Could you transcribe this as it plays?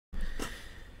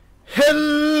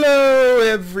Hello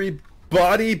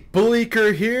everybody,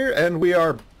 Bleaker here, and we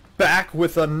are back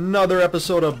with another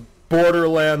episode of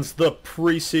Borderlands, the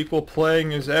pre-sequel,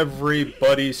 playing as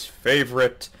everybody's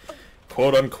favorite,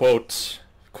 quote-unquote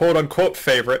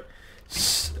favorite,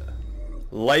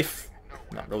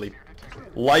 not really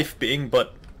life being,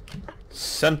 but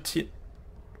sentient,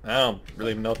 I don't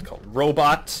really know what to call it,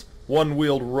 robot,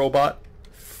 one-wheeled robot,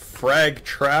 frag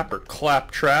trap or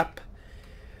clap trap.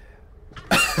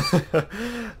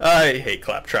 I hate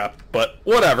Claptrap, but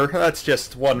whatever. That's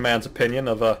just one man's opinion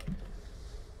of a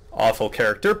awful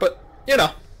character, but, you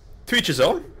know, to each his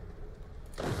own.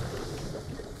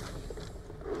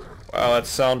 Wow, that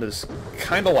sound is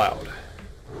kinda loud.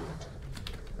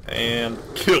 And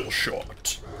kill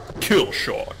shot. Kill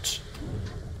shot.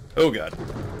 Oh god.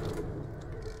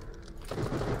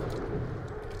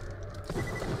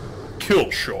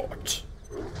 Kill shot.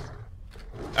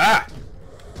 Ah!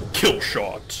 Kill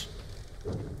shot.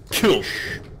 Kill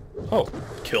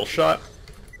shot.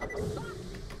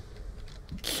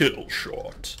 Kill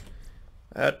shot.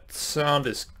 That sound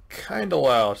is kinda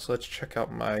loud, so let's check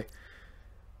out my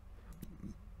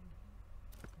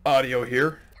audio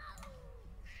here.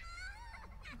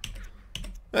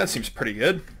 That seems pretty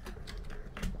good.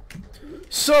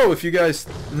 So, if you guys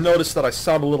notice that I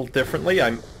sound a little differently,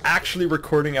 I'm actually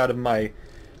recording out of my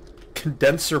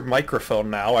condenser microphone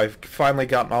now. I've finally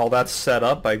gotten all that set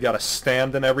up. I've got a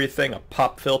stand and everything, a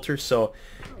pop filter, so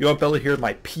you won't be able to hear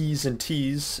my P's and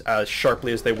T's as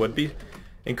sharply as they would be.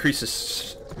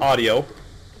 Increases audio.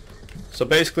 So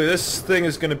basically this thing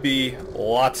is going to be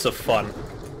lots of fun.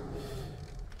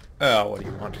 Oh, what do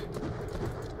you want?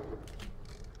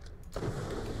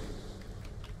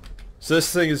 So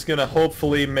this thing is going to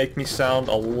hopefully make me sound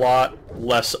a lot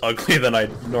less ugly than I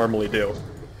normally do.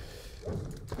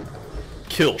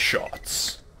 Kill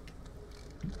shots.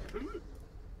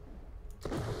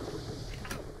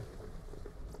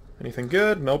 Anything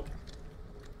good? Nope.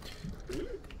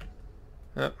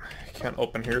 Oh, can't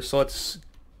open here, so let's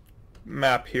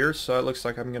map here. So it looks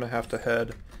like I'm gonna have to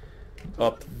head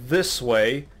up this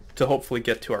way to hopefully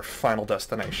get to our final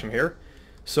destination here.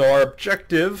 So our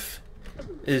objective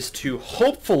is to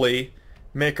hopefully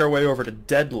make our way over to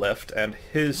Deadlift and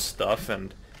his stuff,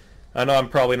 and I know I'm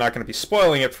probably not going to be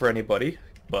spoiling it for anybody,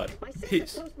 but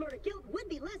he's... post-murder guilt would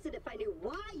be lessened if I knew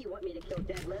why you want me to kill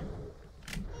Deadlift.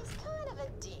 He's kind of a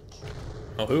dick.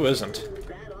 Oh, who isn't? Is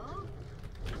that all?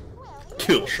 Well,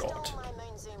 Kill shot. my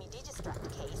Moonzoomy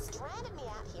Digistruct key, stranded me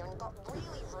out here and got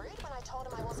really rude when I told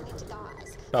him I wasn't into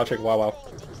guys. I'll check wow.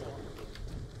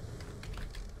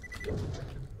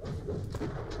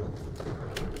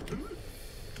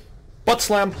 Butt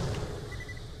slam.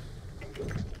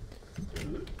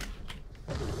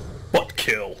 Butt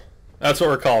kill. That's what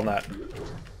we're calling that.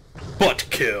 Butt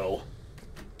kill.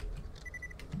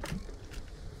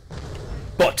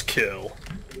 Butt kill.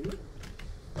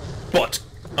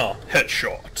 Oh,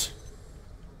 headshot.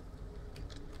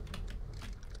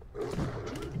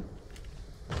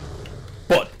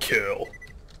 Butt kill.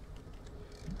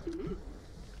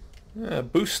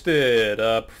 Boosted.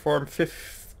 Perform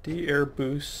 50 air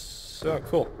boosts. Oh,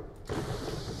 cool.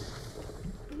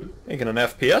 Making an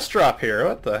FPS drop here.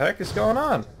 What the heck is going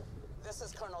on? This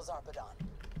is Colonel Zarpedon.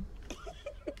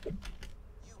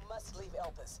 You must leave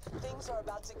Elpis. Things are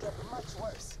about to get much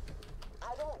worse.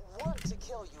 I don't want to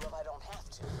kill you if I don't have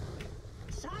to.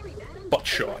 Sorry, madam. Butt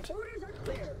shot. The orders are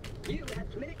clear. You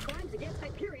have committed crimes against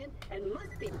Hyperion and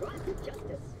must be brought to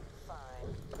justice.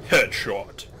 Fine.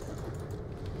 Headshot.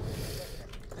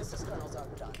 This is Colonel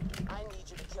Zarpedon. I need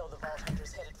you to kill the Vault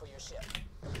Hunters headed for your ship.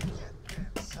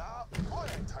 Sir, I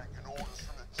ain't taking orders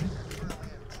from the chicken threw me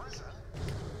in prison.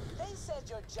 They said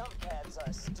your jump pads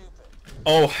are stupid.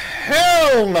 Oh,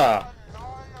 hell nah!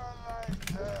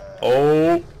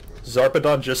 Oh,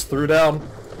 Zarpedon just threw down.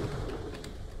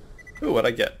 Ooh,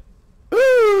 what'd I get?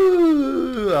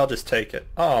 Ooh, I'll just take it.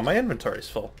 Oh, my inventory's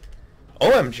full.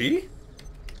 OMG?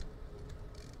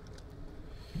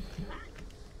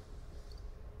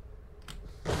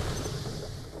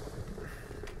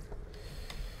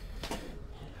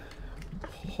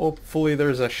 Hopefully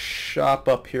there's a shop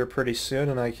up here pretty soon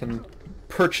and I can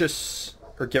purchase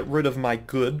or get rid of my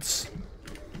goods.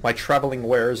 My traveling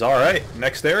wares. Alright,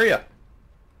 next area.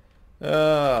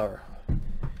 Regolith?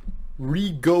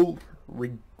 Regolith?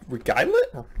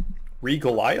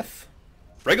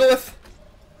 Regolith?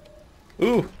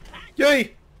 Ooh,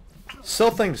 yay!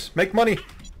 Sell things, make money.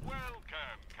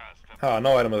 Ah,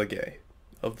 no item of the day.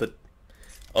 Of the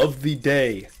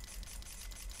day.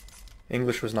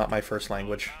 English was not my first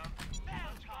language.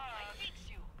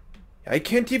 I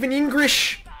can't even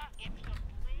English!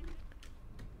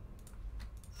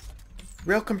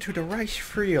 Welcome to the rice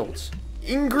fields.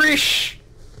 English!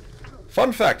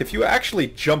 Fun fact, if you actually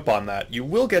jump on that, you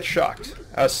will get shocked,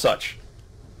 as such.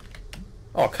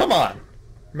 Oh, come on!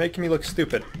 You're making me look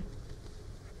stupid.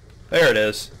 There it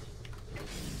is.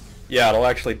 Yeah, it'll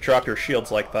actually drop your shields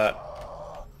like that.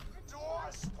 Do I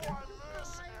spy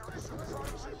mercenaries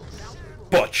approaching ship?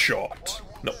 Butt shot.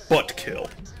 No, butt kill.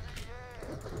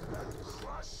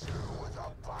 Crush you with a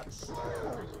butt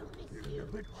slam.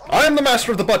 I am the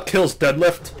master of the butt kills,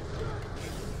 deadlift.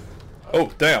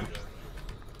 Oh, damn.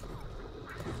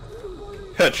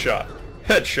 Headshot.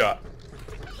 Headshot.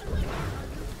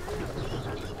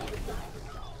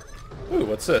 Ooh,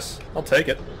 what's this? I'll take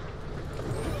it.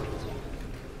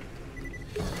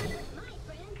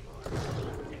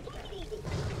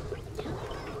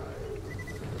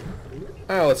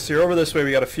 Oh, let's see. Over this way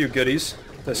we got a few goodies.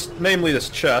 Namely this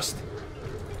chest.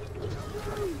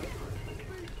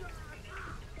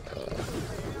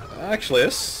 Actually,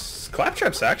 this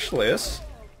Claptrap's actually this.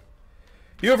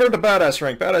 You have earned a badass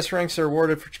rank. Badass ranks are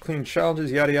awarded for clean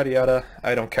challenges. Yada yada yada.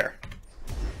 I don't care.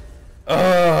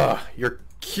 You're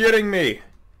kidding me.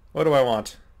 What do I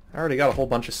want? I already got a whole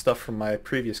bunch of stuff from my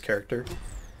previous character.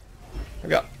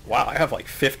 Wow, I have like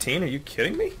 15. Are you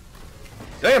kidding me?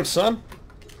 Damn, son.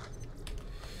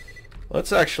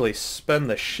 Let's actually spend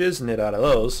the shiznit out of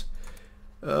those.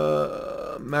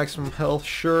 Maximum health,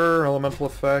 sure. Elemental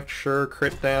effect, sure.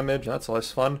 Crit damage, that's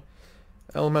less fun.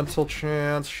 Elemental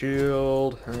chance,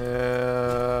 shield.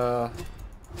 Hey,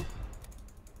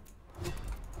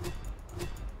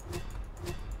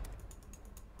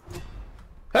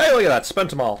 look at that.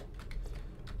 Spent them all.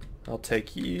 I'll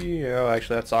take you. Oh,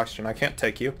 actually, that's oxygen. I can't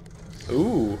take you.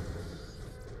 Ooh.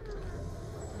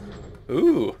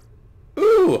 Ooh.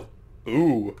 Ooh.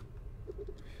 Ooh.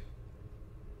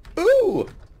 Ooh.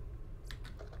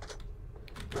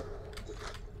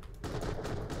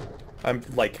 I'm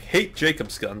like hate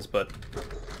Jacob's guns, but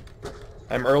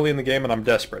I'm early in the game and I'm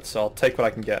desperate, so I'll take what I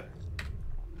can get.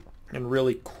 And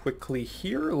really quickly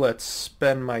here, let's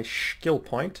spend my skill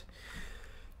point.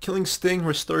 Killing Sting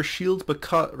restores shields, but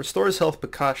restores health,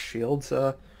 but costs shields.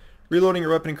 Reloading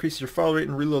your weapon increases your fire rate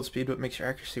and reload speed, but makes your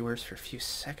accuracy worse for a few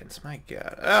seconds. My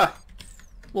god.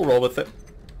 We'll roll with it.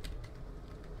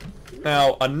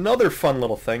 Now, another fun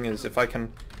little thing is if I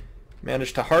can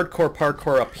manage to hardcore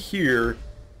parkour up here,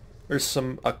 there's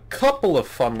a couple of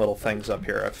fun little things up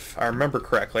here. If I remember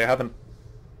correctly, I haven't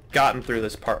gotten through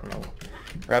this part or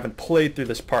haven't played through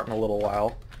this part in a little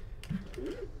while.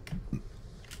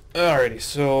 Alrighty,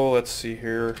 so let's see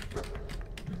here.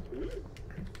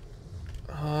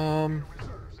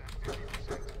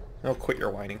 No, quit your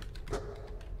whining.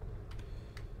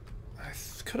 I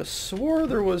could have swore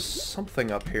there was something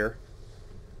up here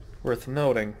worth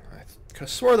noting. I could have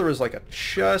swore there was like a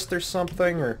chest or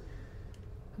something, or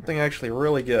something actually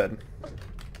really good.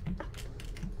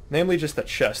 Namely just a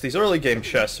chest. These early game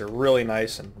chests are really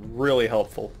nice and really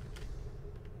helpful,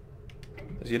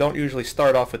 as you don't usually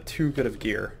start off with too good of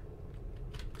gear.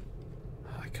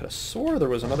 I could have swore there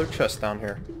was another chest down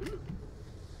here.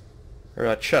 Or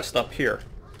a chest up here.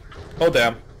 Oh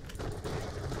damn.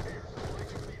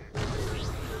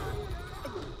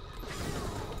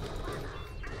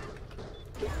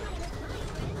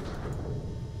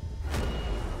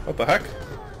 What the heck?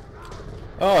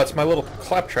 Oh, it's my little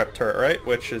claptrap turret, right?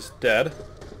 Which is dead.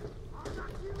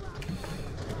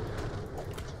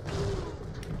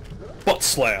 Butt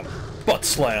slam! Butt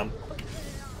slam!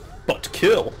 Butt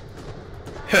kill!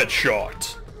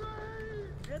 Headshot!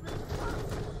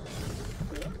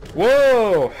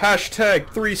 Whoa! Hashtag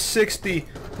 360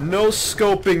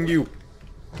 no-scoping, you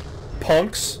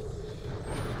punks.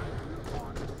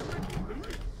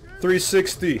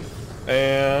 360.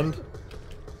 And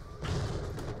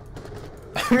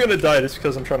I'm gonna die just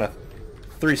because I'm trying to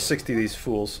 360 these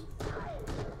fools.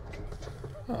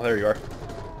 Oh, there you are.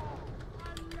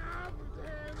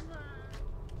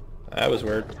 That was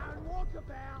weird.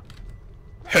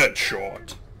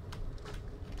 Headshot.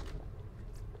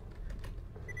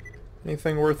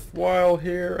 Anything worthwhile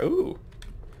here? Ooh.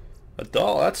 A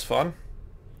doll, that's fun.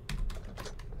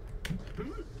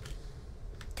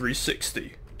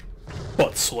 360.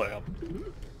 Butt slam.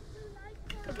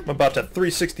 I'm about to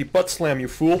 360 butt slam, you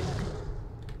fool.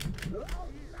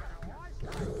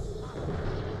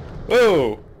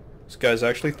 Whoa! This guy's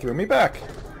actually threw me back.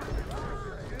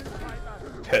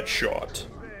 Headshot.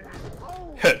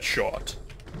 Headshot.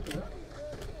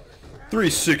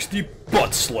 360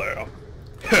 butt slam.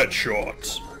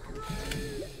 Headshot.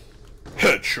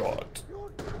 Headshot.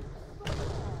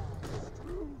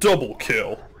 Double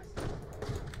kill.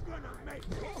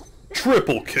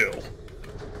 Triple kill.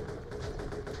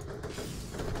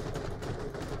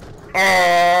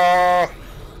 Ah!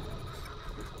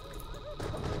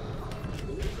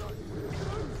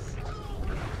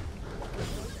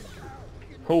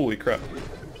 Holy crap.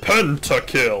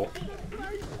 Pentakill!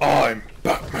 I'm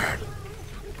Batman!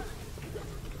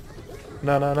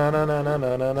 Na na na na na na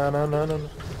na na na na na na.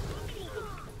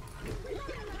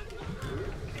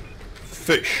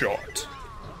 Face shot.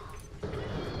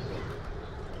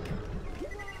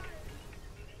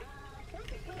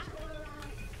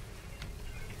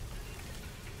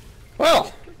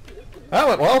 Well, that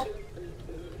went well.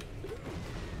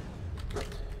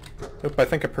 Oop, I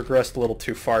think I progressed a little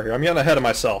too far here. I'm getting ahead of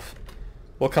myself.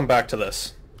 We'll come back to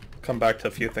this. Come back to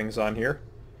a few things on here.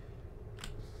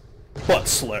 Butt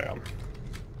slam.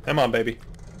 Come on, baby.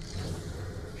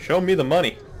 Show me the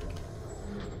money.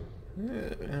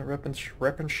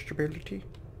 Weapon stability.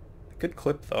 Good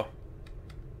clip, though.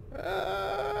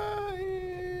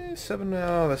 7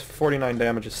 now. That's 49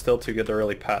 damage is still too good to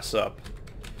really pass up.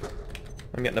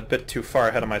 I'm getting a bit too far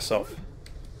ahead of myself.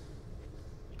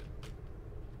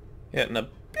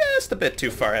 Just a bit too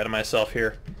far ahead of myself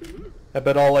here. I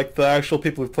bet all like the actual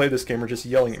people who play this game are just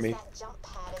yelling at me. That jump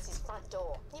pad is his front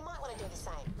door. You might want to do the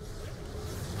same.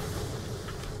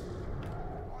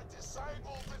 I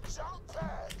disabled the jump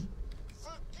pad.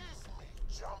 Forgive me,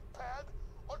 jump pad.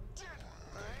 I didn't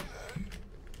mean it.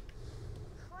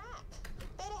 Crap.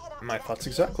 Better head up My to thoughts that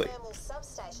exactly. thermal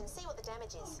substation. See what the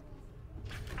damage is.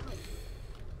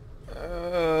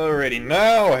 Alrighty,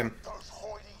 now I'm... Those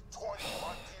hoity-toity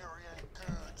Hyperion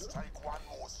goons take one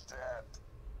more step.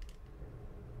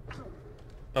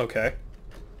 Okay.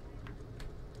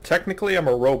 Technically, I'm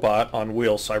a robot on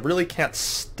wheels, so I really can't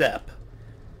step.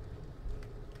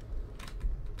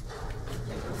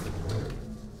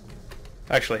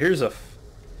 Actually, here's a...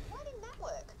 Why didn't that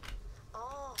work?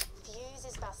 Oh, fuse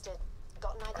is busted.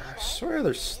 Got an idea? I though? swear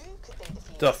there's You could be the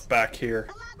fuse. stuff back here.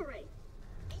 Elaborate.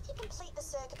 If you complete the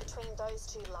circuit between those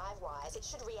two live wires, it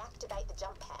should reactivate the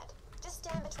jump pad. Just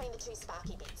stand between the two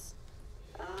sparky bits.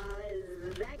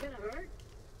 Is that gonna hurt?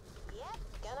 Yep,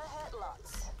 gonna hurt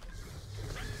lots.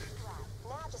 Right,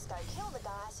 now just go kill the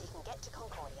guy so you can get to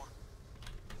Concordia.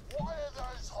 Why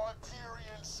are those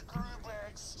Hyperion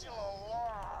screwbags still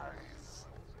alive?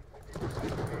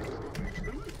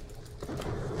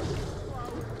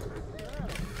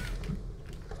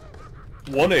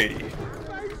 180.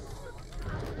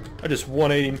 I just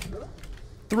 180.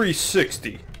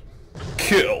 360.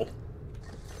 Kill.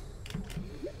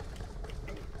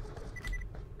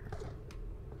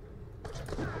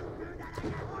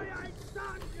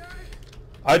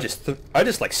 I just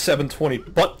like 720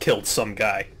 butt killed some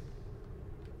guy.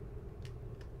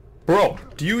 Bro,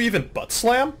 do you even butt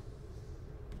slam?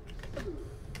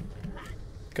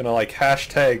 Gonna like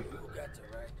hashtag. Who got the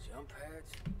right jump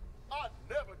pads? I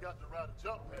never got to ride a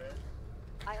jump pad,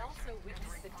 I also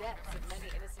witnessed the deaths of many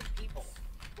innocent people.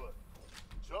 but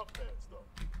jump pads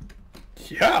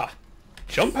though. Yeah,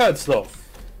 jump pads though.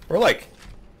 We're like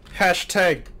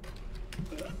hashtag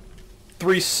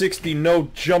 360 no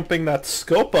jumping that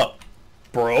scope up,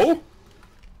 bro.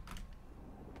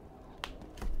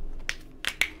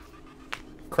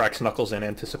 Cracks knuckles in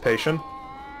anticipation.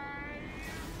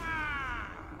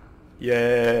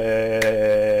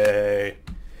 Yay!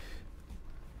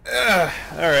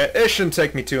 Alright, it shouldn't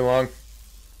take me too long.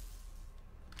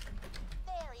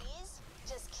 There he is.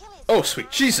 Just kill his Oh,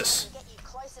 sweet Jesus! and get you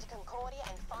closer to Concordia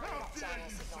and find How that dare jamming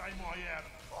you signal. say my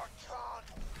Adam? I can't.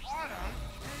 I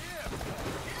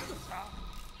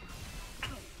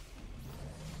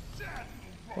don't care.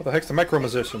 What the heck's the micro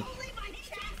musician? Only my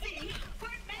chassis!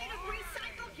 Part made of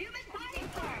recycled human body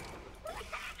parts!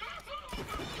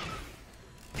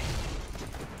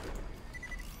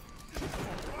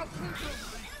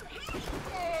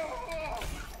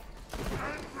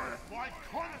 My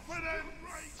confident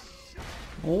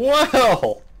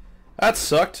Well, that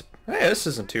sucked. Hey, this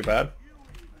isn't too bad.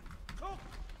 Find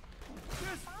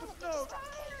the digistruct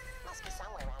key. Must be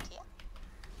somewhere around here.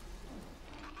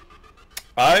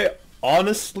 I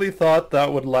honestly thought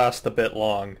that would last a bit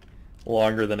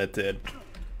longer than it did.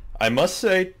 I must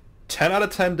say, 10 out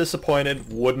of 10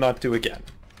 disappointed, would not do again.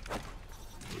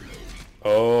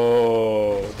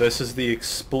 Oh, this is the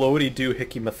explodey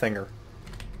doohickey mathinger.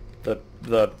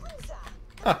 The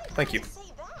ah, thank you.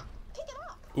 See that? Pick it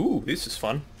up. Ooh, this is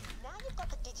fun. Now you've got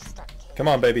the digistruct key. Come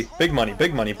on, baby. Big money,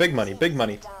 big money, big money, big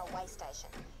money. Darrell way station.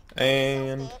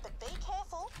 And There, but be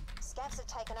careful. Scavs have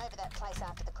taken over that place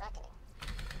after the crackening.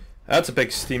 that's a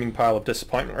big steaming pile of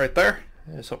disappointment right there.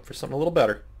 I just hope for something a little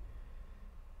better.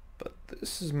 But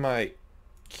this is my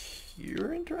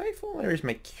current rifle? There's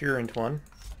my current one.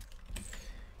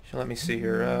 So let me see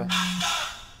here.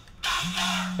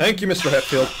 Thank you, Mr.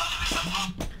 Hetfield.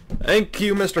 Thank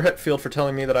you, Mr. Hetfield, for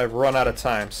telling me that I've run out of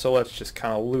time. So let's just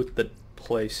kind of loot the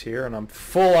place here, and I'm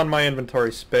full on my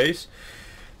inventory space.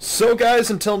 So guys,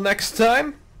 until next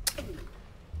time,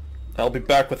 I'll be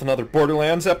back with another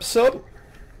Borderlands episode.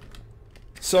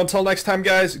 So until next time,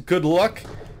 guys, good luck,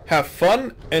 have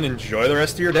fun, and enjoy the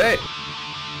rest of your day.